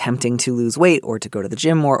 attempting to lose weight or to go to the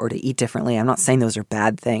gym more or to eat differently. I'm not saying those are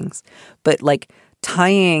bad things, but like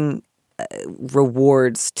tying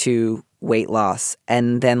rewards to weight loss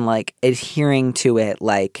and then like adhering to it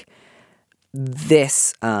like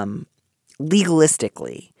this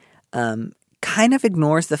legalistically kind of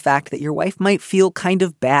ignores the fact that your wife might feel kind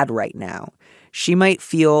of bad right now. She might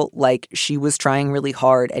feel like she was trying really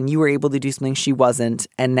hard and you were able to do something she wasn't,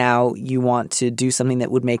 and now you want to do something that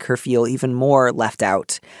would make her feel even more left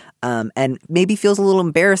out. And maybe feels a little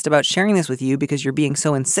embarrassed about sharing this with you because you're being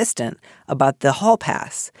so insistent about the hall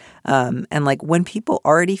pass. And like when people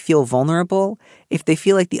already feel vulnerable, if they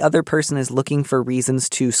feel like the other person is looking for reasons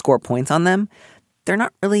to score points on them, they're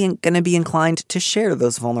not really going to be inclined to share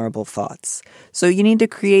those vulnerable thoughts. So you need to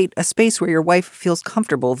create a space where your wife feels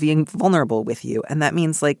comfortable being vulnerable with you. And that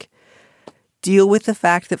means, like, deal with the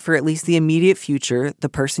fact that for at least the immediate future, the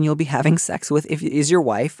person you'll be having sex with is your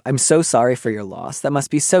wife. I'm so sorry for your loss. That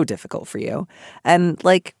must be so difficult for you. And,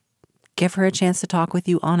 like, give her a chance to talk with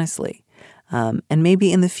you honestly. And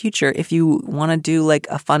maybe in the future, if you want to do like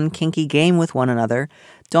a fun, kinky game with one another,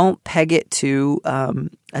 don't peg it to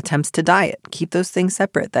attempts to diet. Keep those things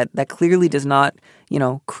separate. That clearly does not,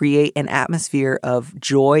 create an atmosphere of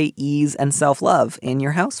joy, ease, and self-love in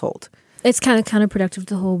your household. It's kind of counterproductive,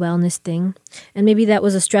 the whole wellness thing. And maybe that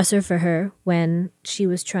was a stressor for her when she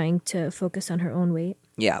was trying to focus on her own weight.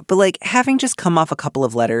 Yeah, but like having just come off a couple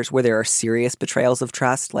of letters where there are serious betrayals of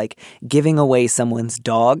trust, like giving away someone's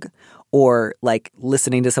dog, or like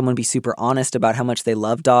listening to someone be super honest about how much they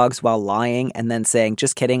love dogs while lying and then saying,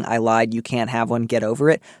 just kidding, I lied, you can't have one, get over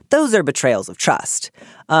it. Those are betrayals of trust.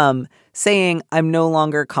 Saying I'm no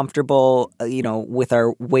longer comfortable, with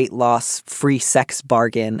our weight loss free sex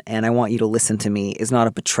bargain and I want you to listen to me is not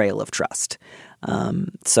a betrayal of trust.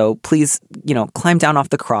 So please, climb down off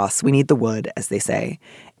the cross. We need the wood, as they say.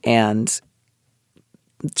 And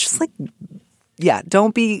just like, yeah,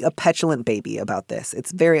 don't be a petulant baby about this.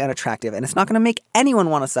 It's very unattractive, and it's not going to make anyone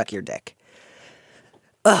want to suck your dick.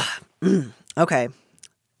 Ugh. Okay.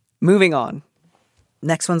 Moving on.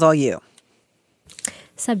 Next one's all you.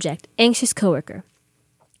 Subject: anxious coworker.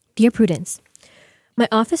 Dear Prudence, my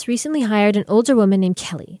office recently hired an older woman named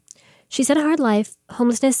Kelly. She's had a hard life,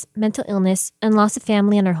 homelessness, mental illness, and loss of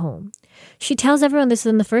family in her home. She tells everyone this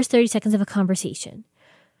within the first 30 seconds of a conversation.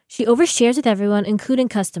 She overshares with everyone, including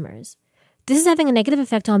customers. This is having a negative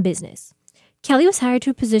effect on business. Kelly was hired to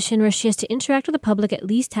a position where she has to interact with the public at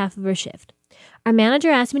least half of her shift. Our manager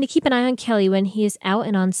asked me to keep an eye on Kelly when he is out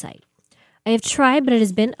and on site. I have tried, but it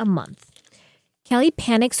has been a month. Kelly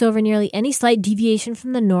panics over nearly any slight deviation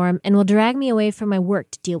from the norm and will drag me away from my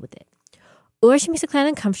work to deal with it. Or she makes the client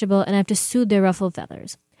uncomfortable and I have to soothe their ruffled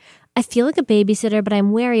feathers. I feel like a babysitter, but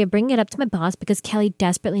I'm wary of bringing it up to my boss because Kelly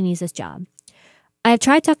desperately needs this job. I have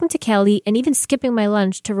tried talking to Kelly and even skipping my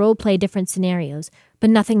lunch to role play different scenarios,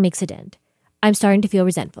 but nothing makes it end. I'm starting to feel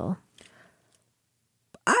resentful.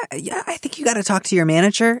 I think you got to talk to your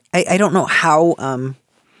manager. I don't know how,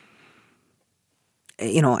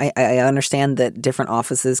 I understand that different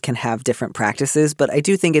offices can have different practices, but I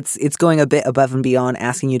do think it's going a bit above and beyond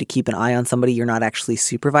asking you to keep an eye on somebody you're not actually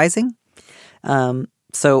supervising.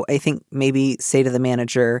 So I think maybe say to the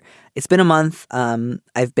manager, it's been a month.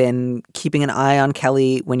 I've been keeping an eye on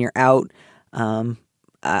Kelly when you're out.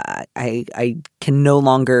 I can no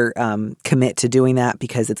longer commit to doing that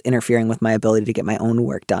because it's interfering with my ability to get my own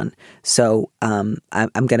work done. So I'm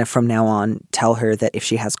going to from now on tell her that if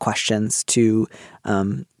she has questions to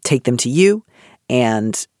take them to you.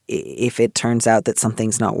 And if it turns out that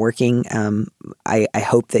something's not working, I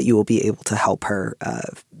hope that you will be able to help her,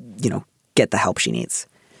 get the help she needs.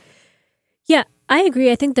 Yeah, I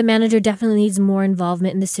agree. I think the manager definitely needs more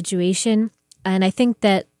involvement in this situation. And I think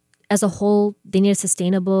that as a whole, they need a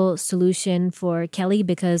sustainable solution for Kelly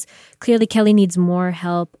because clearly Kelly needs more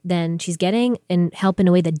help than she's getting and help in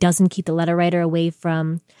a way that doesn't keep the letter writer away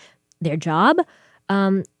from their job.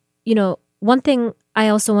 One thing I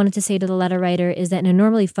also wanted to say to the letter writer is that in a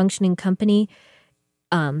normally functioning company,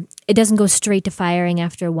 it doesn't go straight to firing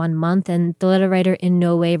after 1 month, and the letter writer in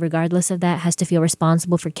no way, regardless of that, has to feel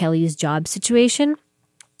responsible for Kelly's job situation.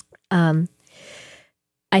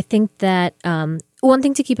 I think that one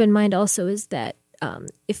thing to keep in mind also is that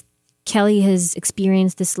if Kelly has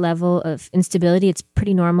experienced this level of instability, it's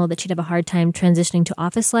pretty normal that she'd have a hard time transitioning to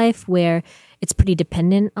office life where it's pretty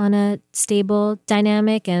dependent on a stable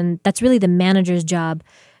dynamic. And that's really the manager's job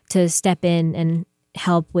to step in and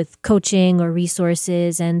help with coaching or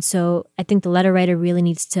resources. And so I think the letter writer really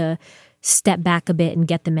needs to step back a bit and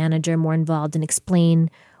get the manager more involved and explain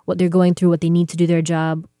what they're going through, what they need to do their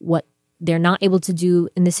job, what they're not able to do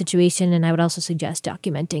in this situation. And I would also suggest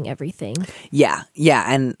documenting everything. Yeah.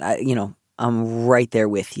 And, I'm right there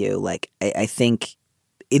with you. Like, I think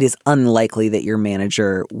it is unlikely that your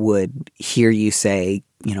manager would hear you say,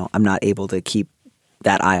 I'm not able to keep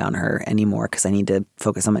that eye on her anymore because I need to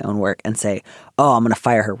focus on my own work and say, oh, I'm going to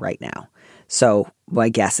fire her right now. So my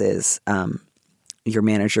guess is your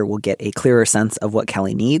manager will get a clearer sense of what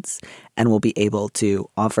Kelly needs and will be able to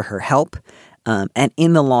offer her help. And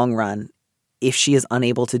in the long run, if she is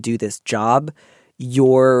unable to do this job,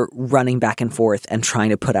 your running back and forth and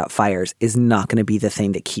trying to put out fires is not going to be the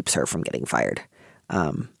thing that keeps her from getting fired.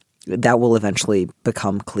 That will eventually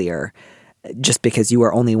become clear. just because you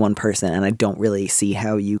are only one person, and I don't really see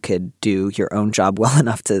how you could do your own job well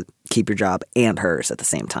enough to keep your job and hers at the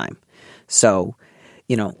same time. So,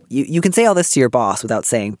 you can say all this to your boss without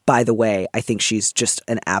saying, by the way, I think she's just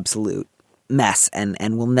an absolute mess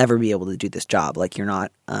and will never be able to do this job. Like, you're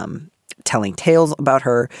not telling tales about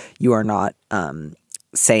her. You are not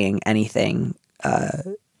saying anything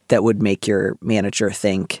that would make your manager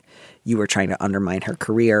think you were trying to undermine her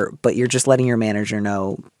career, but you're just letting your manager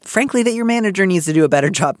know, frankly, that your manager needs to do a better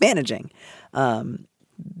job managing.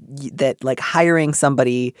 That like hiring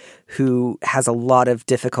somebody who has a lot of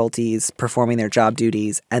difficulties performing their job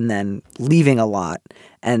duties and then leaving a lot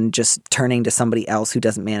and just turning to somebody else who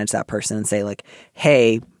doesn't manage that person and say like,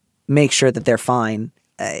 hey, make sure that they're fine,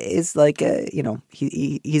 is like,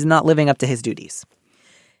 he's not living up to his duties.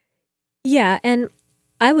 Yeah, and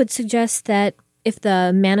I would suggest that if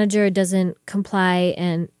the manager doesn't comply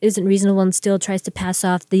and isn't reasonable and still tries to pass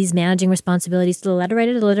off these managing responsibilities to the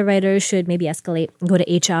letter writer should maybe escalate and go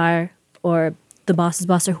to HR or the boss's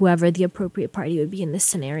boss or whoever the appropriate party would be in this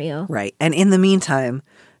scenario. Right. And in the meantime,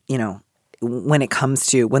 when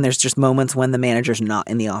there's just moments when the manager's not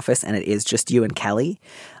in the office and it is just you and Kelly,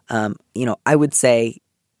 I would say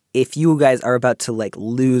if you guys are about to like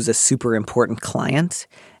lose a super important client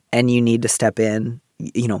and you need to step in,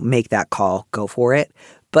 make that call, go for it.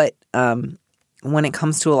 But when it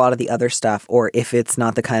comes to a lot of the other stuff, or if it's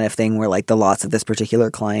not the kind of thing where like the loss of this particular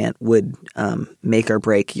client would make or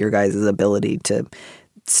break your guys' ability to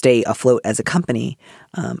stay afloat as a company,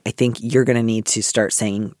 I think you're going to need to start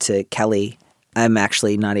saying to Kelly, I'm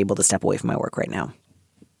actually not able to step away from my work right now.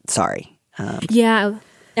 Sorry. Yeah,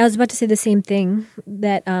 I was about to say the same thing,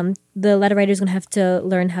 that the letter writer is going to have to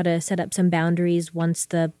learn how to set up some boundaries once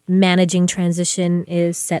the managing transition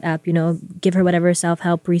is set up, give her whatever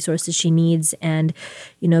self-help resources she needs and,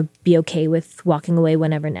 be okay with walking away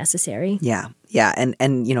whenever necessary. Yeah. Yeah.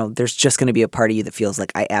 And there's just going to be a part of you that feels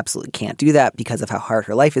like I absolutely can't do that because of how hard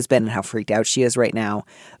her life has been and how freaked out she is right now.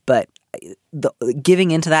 But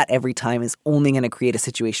giving into that every time is only going to create a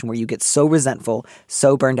situation where you get so resentful,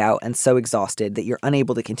 so burned out, and so exhausted that you're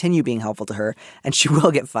unable to continue being helpful to her, and she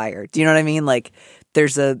will get fired. Do you know what I mean? Like,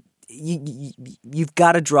 there's you've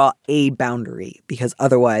got to draw a boundary because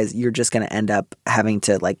otherwise you're just going to end up having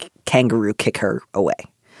to like kangaroo kick her away.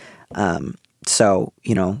 So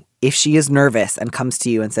if she is nervous and comes to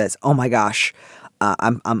you and says, "Oh my gosh,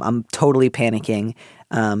 I'm totally panicking,"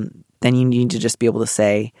 then you need to just be able to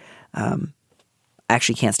say, I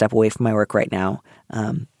actually can't step away from my work right now.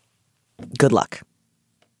 Good luck.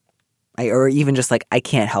 Or even just like, I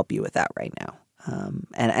can't help you with that right now.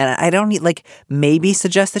 And I don't need maybe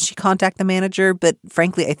suggest that she contact the manager, but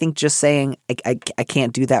frankly, I think just saying I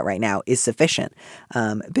can't do that right now is sufficient.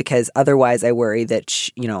 Because otherwise I worry that,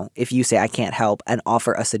 if you say I can't help and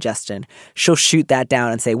offer a suggestion, she'll shoot that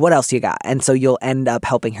down and say, what else you got? And so you'll end up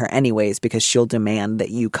helping her anyways because she'll demand that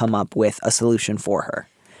you come up with a solution for her.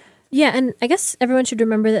 Yeah, and I guess everyone should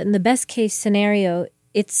remember that in the best case scenario,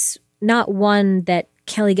 it's not one that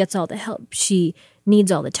Kelly gets all the help she needs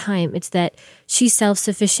all the time. It's that she's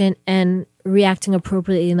self-sufficient and reacting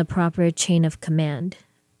appropriately in the proper chain of command.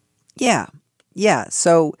 Yeah. Yeah.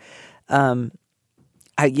 So obviously,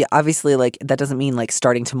 that doesn't mean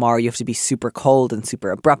starting tomorrow you have to be super cold and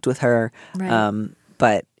super abrupt with her. Right.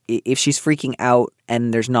 But if she's freaking out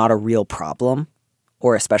and there's not a real problem,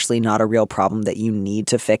 or especially not a real problem that you need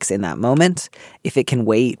to fix in that moment, if it can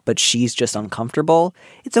wait, but she's just uncomfortable,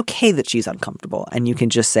 it's okay that she's uncomfortable. And you can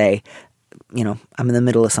just say, I'm in the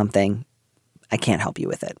middle of something. I can't help you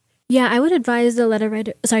with it. Yeah, I would advise the letter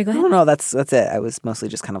writer. Sorry, go ahead. No, that's it. I was mostly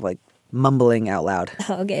just kind of mumbling out loud.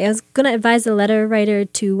 Okay, I was going to advise the letter writer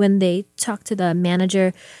to, when they talk to the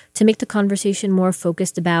manager, to make the conversation more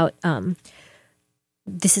focused about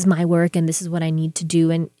this is my work and this is what I need to do.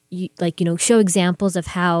 And show examples of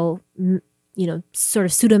how, sort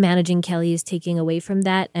of pseudo-managing Kelly is taking away from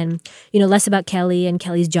that, and, less about Kelly and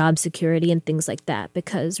Kelly's job security and things like that,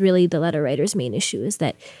 because really the letter writer's main issue is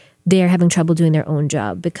that they're having trouble doing their own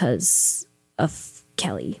job because of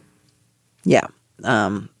Kelly. Yeah.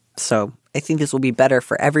 So I think this will be better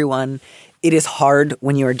for everyone. It is hard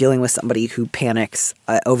when you are dealing with somebody who panics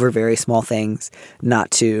over very small things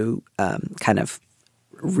not to kind of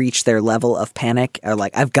reach their level of panic, or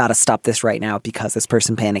I've got to stop this right now because this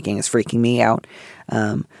person panicking is freaking me out.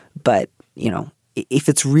 But if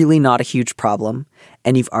it's really not a huge problem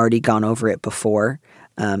and you've already gone over it before,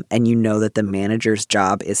 and you know that the manager's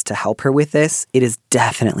job is to help her with this, it is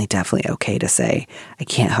definitely okay to say, I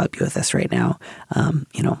can't help you with this right now.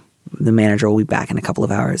 The manager will be back in a couple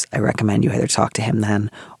of hours. I recommend you either talk to him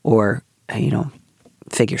then or,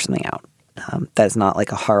 figure something out. That is not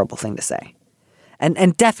like a horrible thing to say.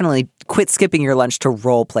 And definitely quit skipping your lunch to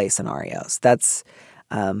role play scenarios. That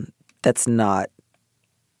does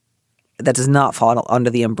not fall under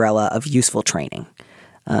the umbrella of useful training.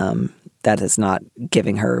 That is not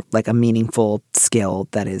giving her like a meaningful skill.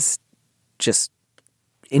 That is just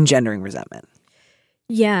engendering resentment.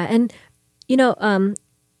 Yeah. And,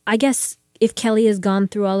 I guess if Kelly has gone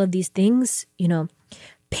through all of these things,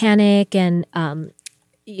 panic and,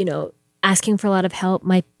 asking for a lot of help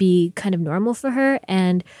might be kind of normal for her.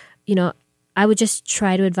 And, I would just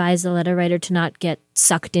try to advise the letter writer to not get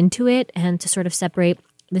sucked into it and to sort of separate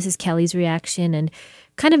this is Kelly's reaction and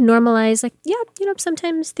kind of normalize like,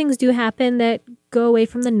 sometimes things do happen that go away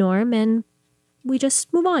from the norm and we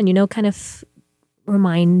just move on, kind of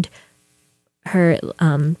remind her,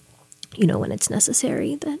 when it's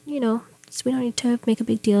necessary that, we don't need to make a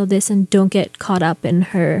big deal of this and don't get caught up in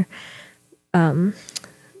her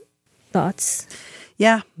thoughts.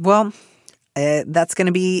 Yeah, well, that's going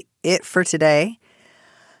to be it for today.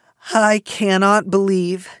 I cannot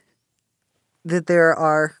believe that there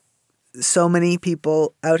are so many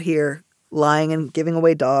people out here lying and giving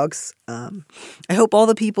away dogs. I hope all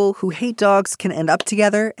the people who hate dogs can end up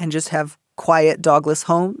together and just have quiet dogless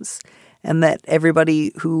homes, and that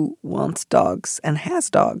everybody who wants dogs and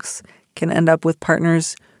has dogs can end up with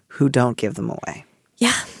partners who don't give them away.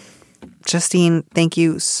 Yeah. Justine, thank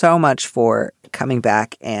you so much for coming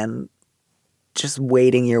back and just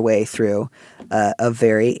wading your way through a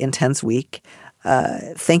very intense week.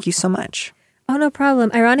 Thank you so much. Oh, no problem.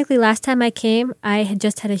 Ironically, last time I came, I had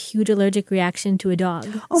just had a huge allergic reaction to a dog.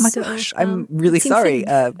 Oh my gosh. I'm really sorry.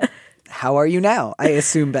 How are you now? I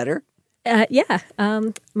assume better.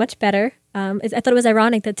 Much better. I thought it was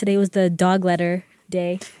ironic that today was the dog letter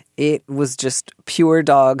day. It was just pure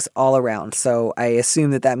dogs all around. So I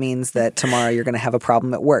assume that means that tomorrow you're going to have a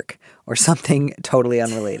problem at work or something totally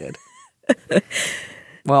unrelated.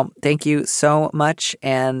 Well, thank you so much.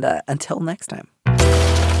 And until next time.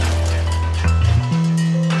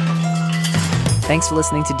 Thanks for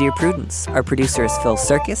listening to Dear Prudence. Our producer is Phil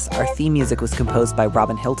Serkis. Our theme music was composed by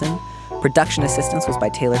Robin Hilton. Production assistance was by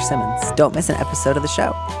Taylor Simmons. Don't miss an episode of the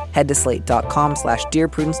show. Head to slate.com/Dear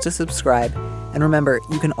Prudence to subscribe. And remember,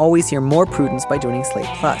 you can always hear more Prudence by joining Slate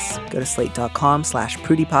Plus. Go to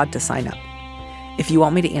slate.com/PrudyPod to sign up. If you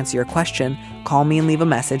want me to answer your question, call me and leave a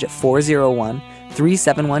message at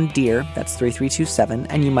 401-371-DEAR, that's 3327,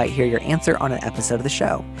 and you might hear your answer on an episode of the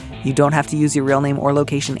show. You don't have to use your real name or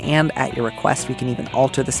location, and at your request, we can even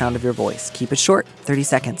alter the sound of your voice. Keep it short, 30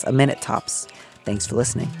 seconds, a minute tops. Thanks for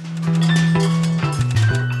listening.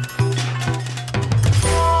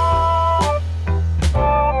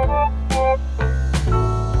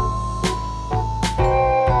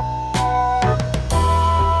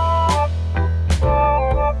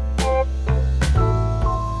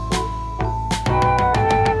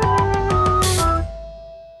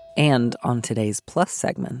 And on today's Plus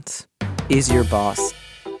segment, is your boss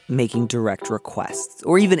making direct requests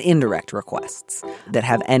or even indirect requests that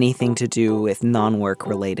have anything to do with non-work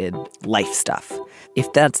related life stuff?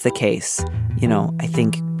 If that's the case, I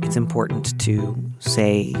think it's important to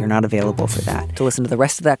say you're not available for that. To listen to the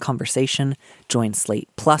rest of that conversation, join Slate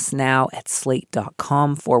Plus now at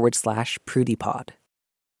slate.com/PrudyPod.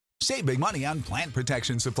 Save big money on plant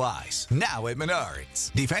protection supplies. Now at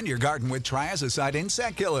Menards. Defend your garden with Triazicide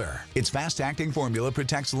Insect Killer. Its fast-acting formula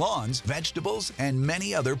protects lawns, vegetables, and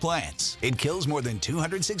many other plants. It kills more than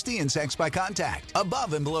 260 insects by contact,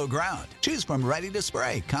 above and below ground. Choose from ready to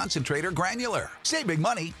spray, concentrate, or granular. Save big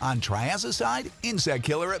money on Triazicide Insect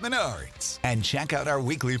Killer at Menards. And check out our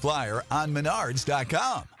weekly flyer on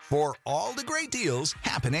Menards.com for all the great deals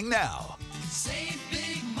happening now. Save